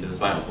into the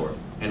spinal cord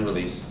and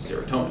release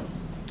serotonin.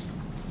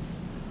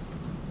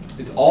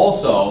 It's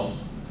also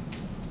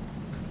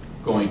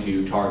going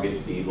to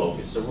target the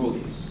locus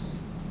ceruleus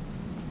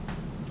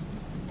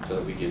so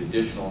that we get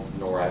additional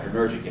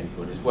noradrenergic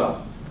input as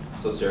well.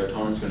 So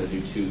serotonin is going to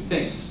do two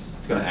things.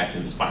 It's going to act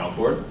in the spinal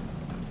cord.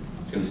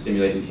 It's going to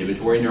stimulate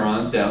inhibitory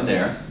neurons down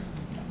there.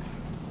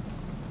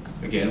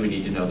 Again, we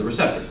need to know the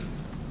receptor.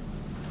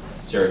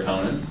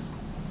 Serotonin.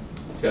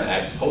 It's going to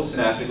act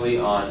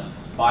postsynaptically on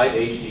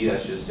 5-HT,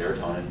 that's just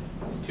serotonin,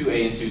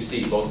 2A and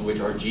 2C, both of which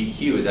are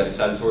GQ. Is that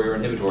excitatory or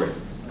inhibitory?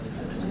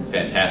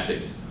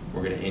 Fantastic.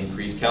 We're going to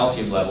increase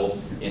calcium levels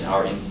in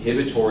our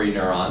inhibitory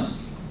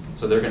neurons,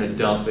 so they're going to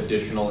dump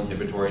additional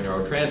inhibitory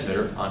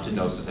neurotransmitter onto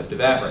nociceptive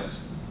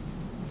afferents.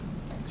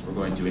 So we're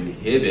going to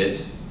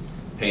inhibit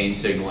pain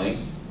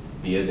signaling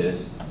via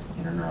this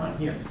interneuron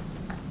here.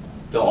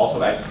 They'll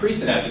also act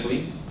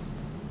presynaptically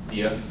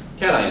via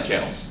cation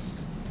channels.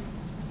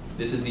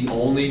 This is the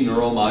only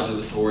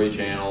neuromodulatory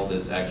channel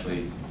that's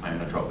actually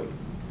ionotropic,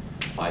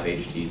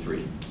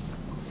 5-HT3.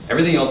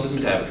 Everything else is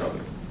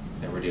metabotropic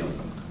that we're dealing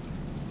with.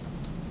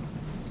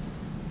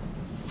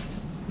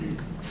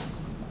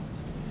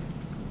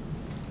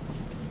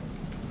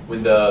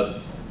 When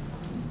the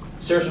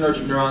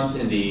serotonergic neurons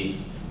in the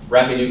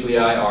raphe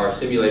nuclei are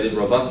stimulated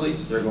robustly,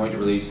 they're going to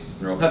release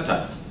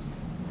neuropeptides.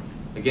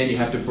 Again, you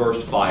have to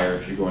burst fire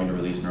if you're going to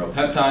release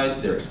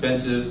neuropeptides. They're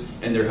expensive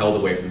and they're held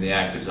away from the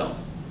active zone.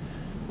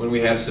 When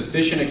we have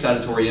sufficient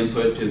excitatory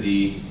input to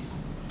the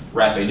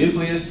raphe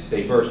nucleus,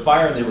 they burst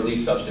fire and they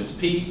release substance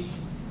P.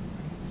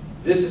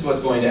 This is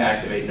what's going to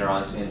activate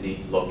neurons in the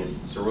locus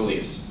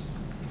ceruleus.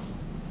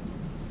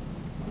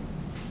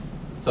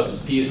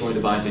 Substance P is going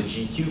to bind to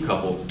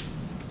GQ-coupled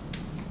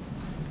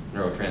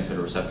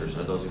neurotransmitter receptors.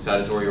 Are those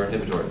excitatory or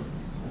inhibitory?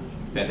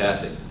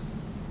 Fantastic.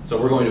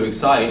 So we're going to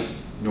excite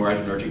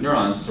noradrenergic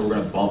neurons, so we're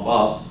going to bump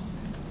up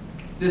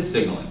this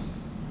signaling.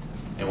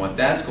 And what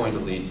that's going to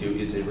lead to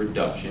is a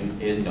reduction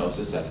in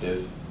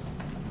nociceptive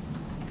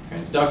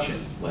transduction.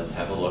 Let's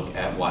have a look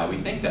at why we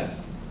think that.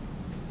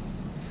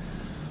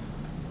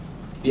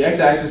 The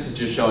x-axis is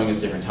just showing us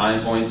different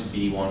time points.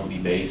 B1 would be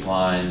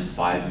baseline,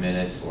 5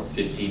 minutes or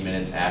 15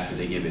 minutes after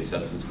they give a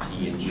substance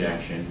P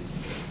injection.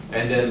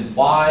 And then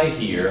Y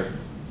here,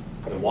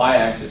 the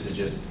y-axis is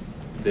just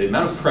the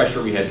amount of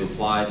pressure we had to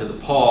apply to the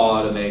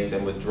paw to make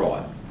them withdraw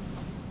it.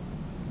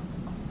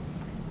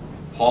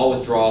 Paw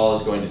withdrawal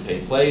is going to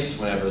take place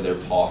whenever their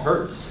paw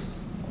hurts.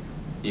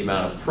 The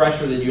amount of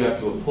pressure that you have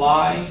to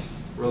apply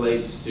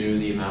relates to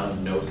the amount of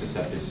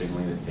nociceptive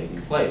signaling that's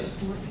taking place.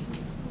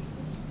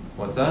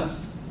 What's that?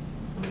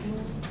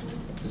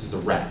 This is a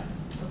rat.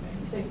 Okay,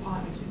 you say paw,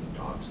 you say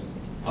dogs.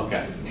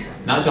 Okay,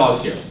 not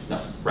dogs here,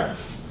 no,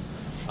 rats.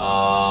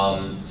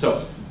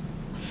 So,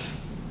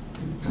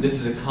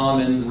 this is a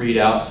common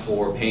readout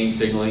for pain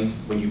signaling.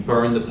 When you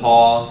burn the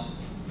paw,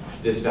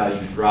 this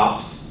value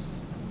drops.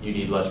 You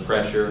need less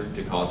pressure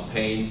to cause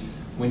pain.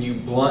 When you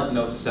blunt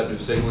nociceptive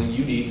signaling,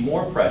 you need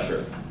more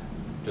pressure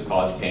to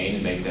cause pain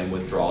and make them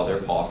withdraw their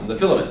paw from the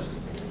filament.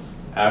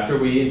 After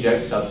we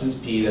inject substance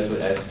P, that's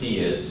what SP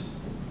is,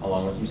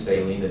 along with some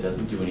saline that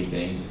doesn't do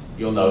anything,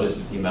 you'll notice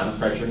that the amount of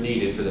pressure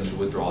needed for them to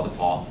withdraw the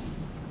paw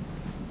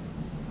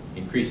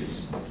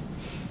increases.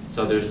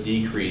 So there's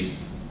decreased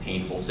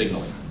painful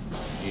signaling.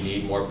 You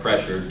need more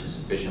pressure to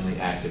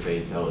sufficiently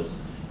activate those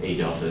A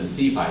delta and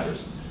C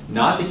fibers.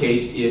 Not the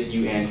case if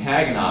you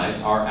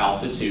antagonize our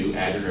alpha-2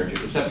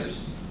 adrenergic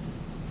receptors.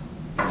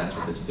 And that's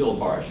what this filled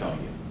bar is showing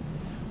you.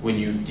 When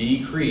you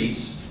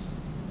decrease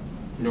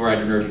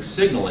noradrenergic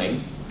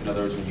signaling, in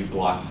other words, when you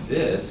block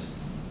this,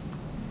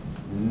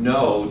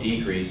 no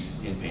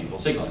decrease in painful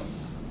signaling.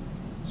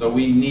 So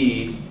we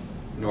need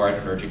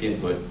noradrenergic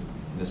input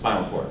in the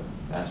spinal cord.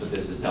 That's what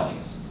this is telling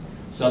us.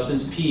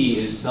 Substance P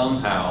is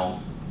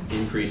somehow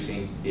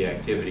increasing the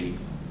activity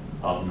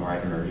of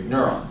noradrenergic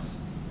neurons.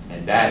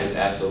 And that is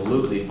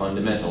absolutely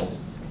fundamental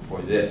for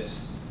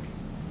this,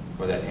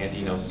 for that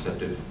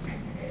anti-nociceptive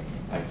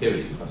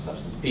activity of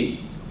substance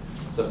P.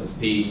 Substance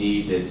P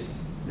needs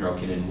its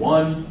neurokinin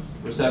 1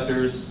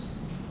 receptors,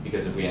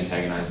 because if we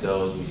antagonize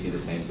those, we see the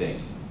same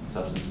thing.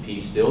 Substance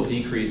P still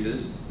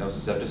decreases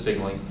nociceptive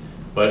signaling,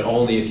 but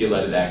only if you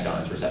let it act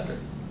on its receptor.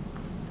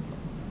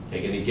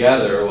 Taken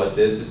together, what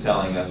this is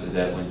telling us is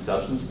that when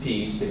substance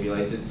P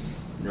stimulates its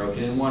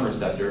neurokinin 1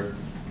 receptor,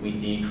 we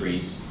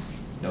decrease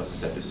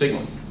nociceptive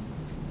signaling.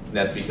 And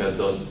that's because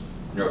those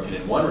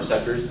neurokinin 1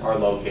 receptors are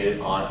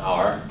located on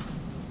our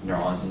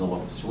neurons in the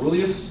locus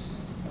ceruleus.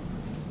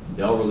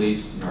 They'll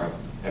release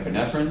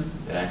norepinephrine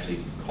that actually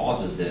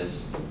causes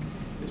this,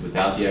 because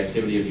without the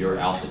activity of your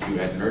alpha-2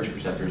 adrenergic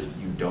receptors,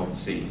 you don't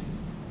see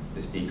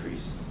this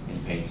decrease in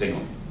pain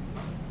signaling.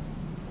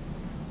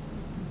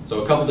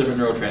 So a couple different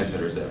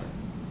neurotransmitters there.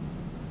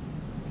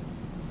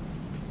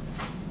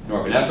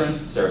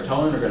 Norepinephrine,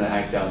 serotonin are going to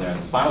act down there in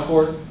the spinal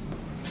cord.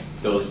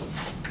 Those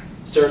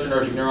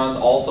serotonergic neurons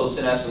also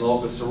synapse in the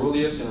locus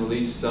ceruleus and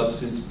release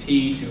substance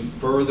P to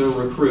further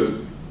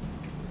recruit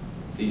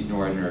these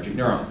noradrenergic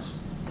neurons.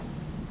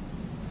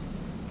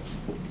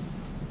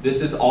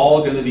 This is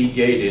all going to be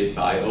gated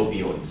by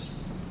opioids.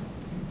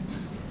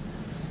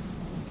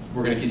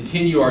 We're going to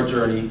continue our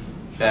journey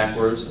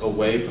backwards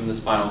away from the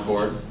spinal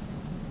cord.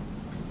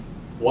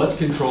 What's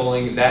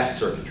controlling that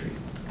circuitry?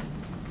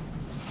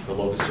 The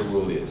locus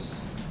ceruleus,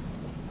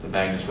 the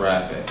vagus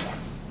raphe.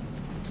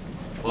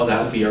 Well,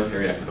 that would be our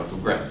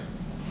periaqueductal gray.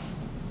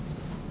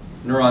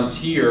 Neurons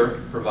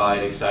here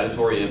provide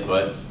excitatory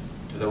input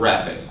to the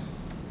raphe.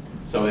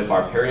 So if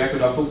our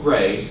periaqueductal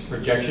gray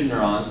projection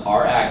neurons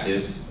are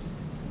active,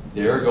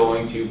 they're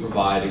going to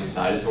provide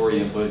excitatory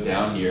input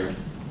down here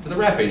to the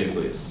raphe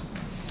nucleus.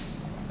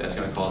 That's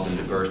going to cause them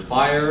to burst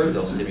fire.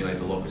 They'll stimulate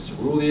the locus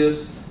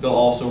ceruleus. They'll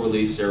also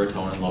release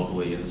serotonin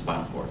locally in the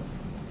spinal cord.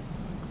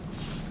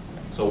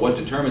 So what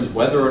determines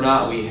whether or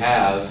not we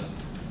have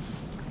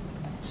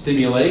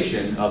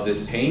stimulation of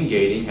this pain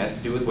gating has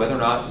to do with whether or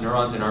not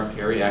neurons in our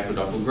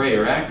periaqueductal gray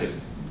are active.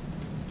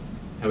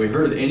 Have we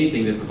heard of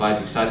anything that provides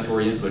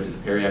excitatory input to the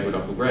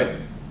periaqueductal gray?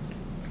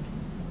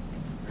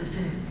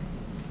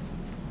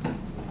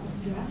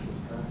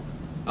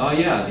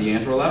 Yeah, the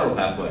anterolateral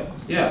pathway.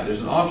 Yeah,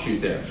 there's an offshoot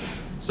there.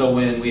 So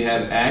when we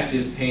have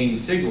active pain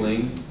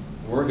signaling,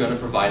 we're going to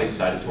provide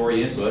excitatory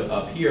input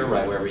up here,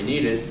 right where we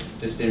need it,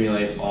 to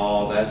stimulate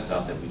all that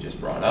stuff that we just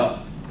brought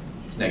up.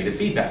 It's negative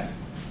feedback.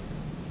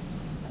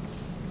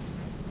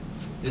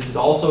 This is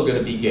also going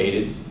to be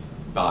gated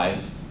by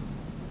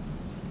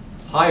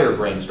higher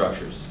brain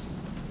structures.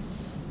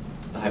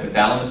 The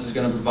hypothalamus is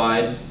going to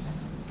provide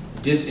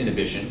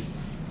disinhibition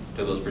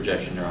to those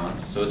projection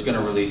neurons. So it's going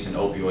to release an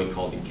opioid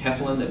called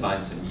enkephalin that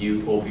binds to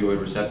mu opioid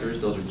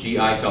receptors. Those are GI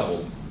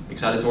coupled,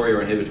 excitatory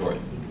or inhibitory.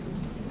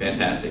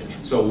 Fantastic.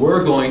 So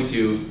we're going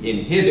to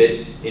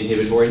inhibit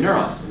inhibitory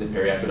neurons in the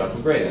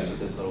periaqueductal gray. That's what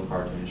this little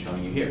cartoon is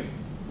showing you here.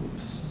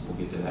 Oops, we'll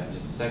get to that in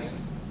just a second.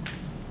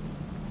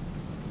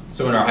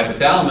 So when our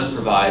hypothalamus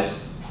provides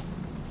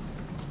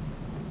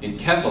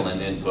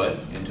enkephalin input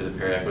into the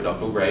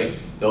periaqueductal gray,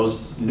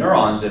 those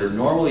neurons that are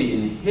normally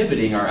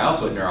inhibiting our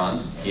output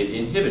neurons get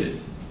inhibited.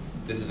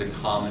 This is a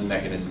common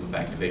mechanism of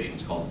activation.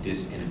 It's called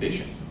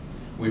disinhibition.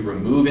 We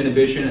remove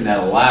inhibition, and that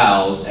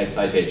allows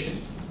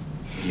excitation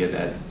via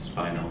that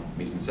spinal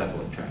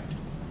mesencephalic tract.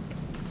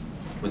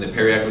 When the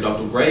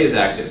periaqueductal gray is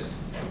active,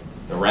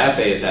 the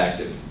raphe is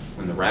active.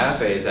 When the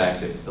raphe is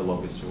active, the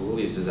locus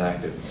ceruleus is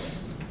active.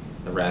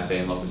 The raphe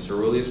and locus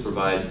ceruleus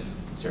provide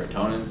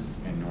serotonin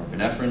and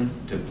norepinephrine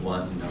to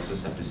blunt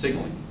nociceptive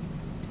signaling.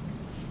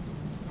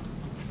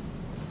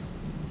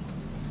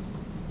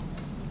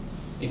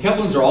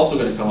 Enkephalins are also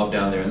going to come up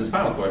down there in the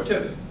spinal cord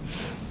too.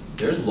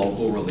 There's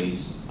local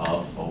release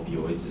of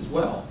opioids as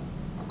well.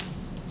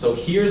 So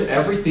here's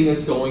everything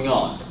that's going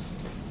on.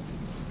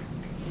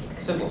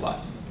 Simplified.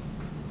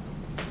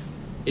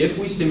 If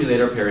we stimulate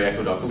our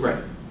periaqueductal gray,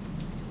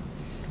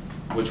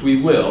 which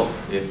we will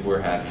if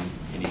we're having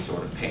any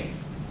sort of pain,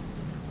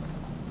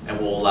 and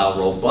we'll allow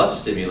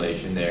robust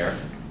stimulation there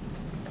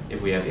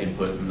if we have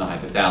input from the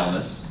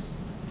hypothalamus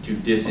to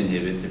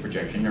disinhibit the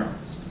projection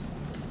neurons.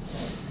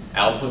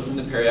 Output from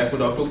the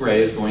periaqueductal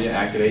gray is going to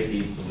activate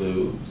these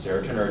blue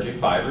serotonergic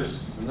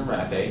fibers from the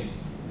raphe.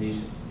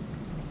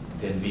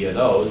 Then via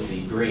those,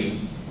 the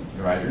green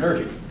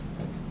noradrenergic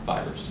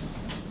fibers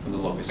from the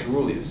locus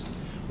ceruleus.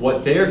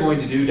 What they're going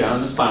to do down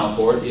in the spinal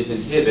cord is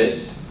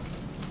inhibit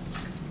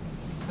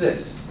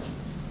this,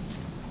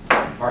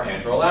 our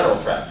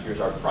anterolateral tract.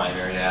 Here's our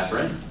primary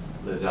afferent,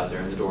 lives out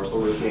there in the dorsal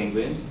root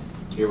ganglion.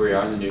 Here we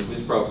are in the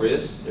nucleus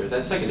proprius. There's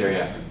that secondary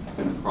afferent. It's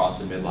going to cross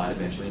the midline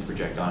eventually and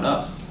project on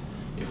up.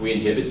 If we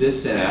inhibit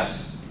this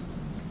synapse,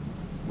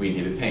 we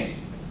inhibit pain.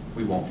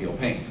 We won't feel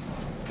pain.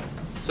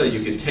 So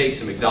you could take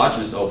some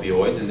exogenous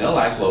opioids and they'll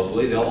act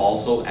locally. They'll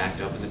also act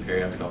up in the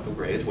periaqueductal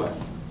gray as well.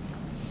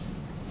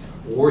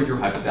 Or your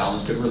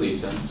hypothalamus could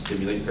release them,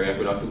 stimulate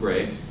periaqueductal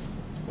gray,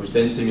 which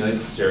then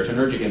stimulates the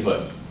serotonergic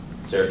input.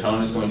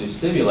 Serotonin is going to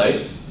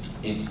stimulate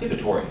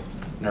inhibitory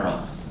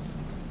neurons.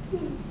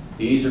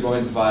 These are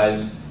going to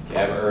provide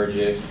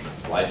GABAergic,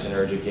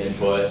 lysergic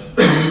input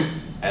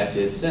at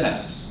this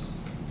synapse.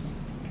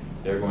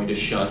 They're going to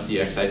shunt the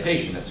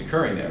excitation that's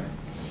occurring there.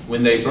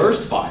 When they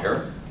burst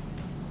fire,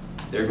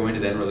 they're going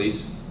to then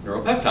release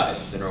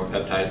neuropeptides. The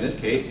neuropeptide in this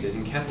case is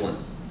enkephalin.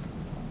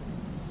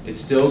 It's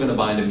still going to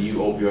bind to mu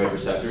opioid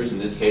receptors, in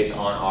this case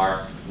on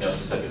our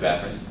nociceptive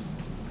afferents.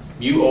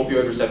 Mu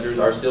opioid receptors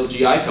are still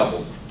GI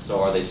coupled, so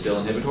are they still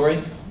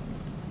inhibitory?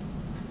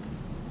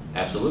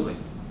 Absolutely.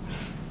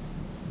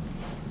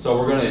 So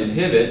we're going to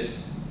inhibit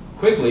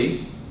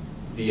quickly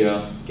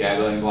via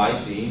GABA and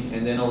glycine,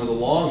 and then over the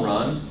long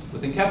run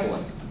with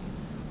enkephalin.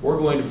 We're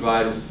going to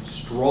provide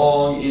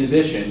strong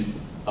inhibition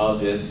of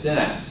this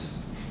synapse.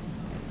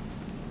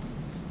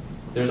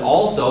 There's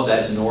also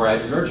that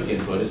noradrenergic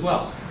input as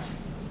well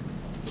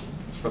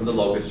from the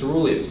locus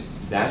ceruleus.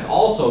 That's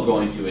also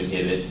going to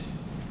inhibit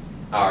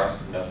our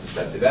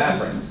nociceptive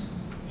afferents.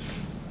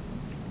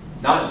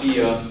 Not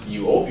via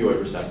mu opioid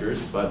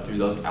receptors, but through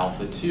those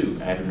alpha-2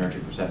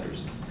 adrenergic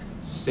receptors.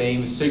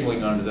 Same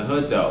signaling under the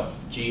hood though,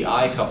 GI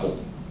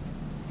coupled.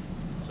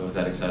 So is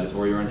that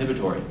excitatory or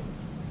inhibitory?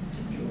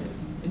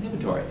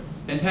 Inhibitory.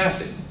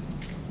 Fantastic.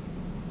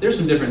 There's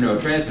some different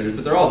neurotransmitters,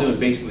 but they're all doing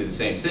basically the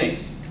same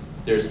thing.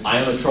 There's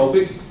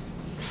ionotropic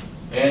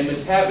and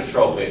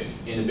metabotropic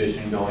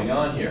inhibition going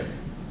on here.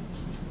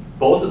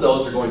 Both of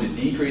those are going to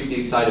decrease the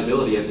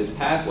excitability of this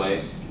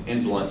pathway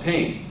and blunt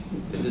pain.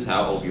 This is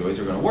how opioids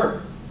are going to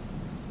work.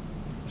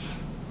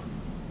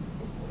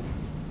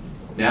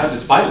 Now,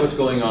 despite what's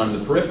going on in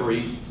the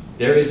periphery,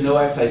 there is no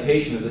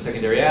excitation of the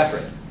secondary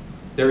afferent.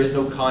 There is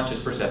no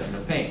conscious perception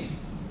of pain.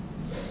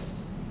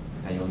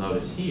 And you'll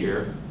notice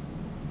here,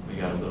 we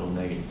got a little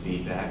negative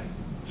feedback.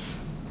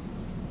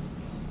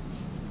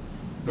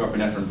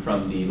 Norepinephrine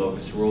from the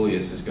locus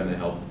ceruleus is going to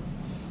help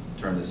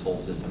turn this whole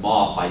system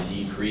off by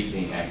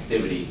decreasing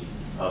activity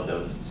of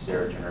those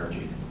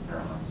serotonergic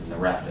neurons in the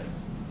raphe.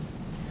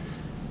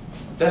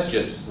 That's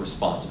just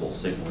responsible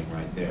signaling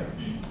right there.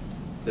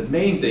 The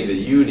main thing that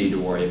you need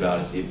to worry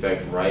about is the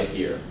effect right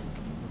here.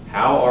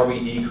 How are we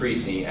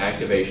decreasing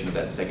activation of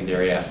that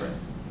secondary afferent?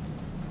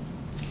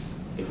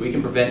 If we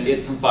can prevent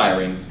it from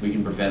firing, we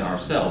can prevent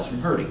ourselves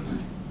from hurting.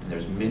 And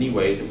there's many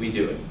ways that we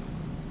do it,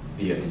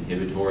 via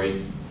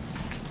inhibitory,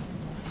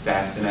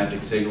 fast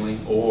synaptic signaling,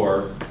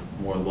 or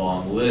more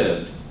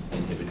long-lived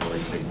inhibitory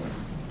signaling.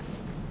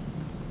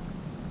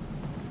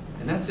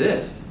 And that's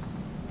it.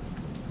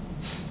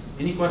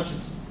 Any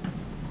questions?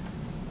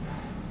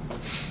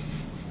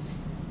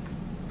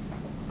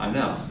 I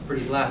know,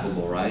 pretty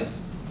laughable, right?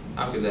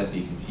 How could that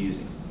be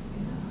confusing?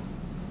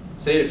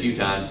 Say it a few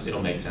times,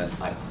 it'll make sense,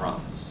 I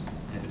promise.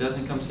 And if it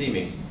doesn't, come see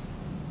me.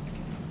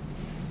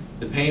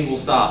 The pain will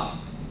stop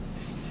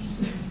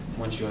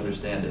once you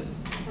understand it.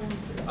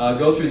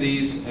 Go through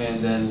these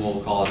and then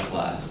we'll call it a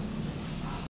class.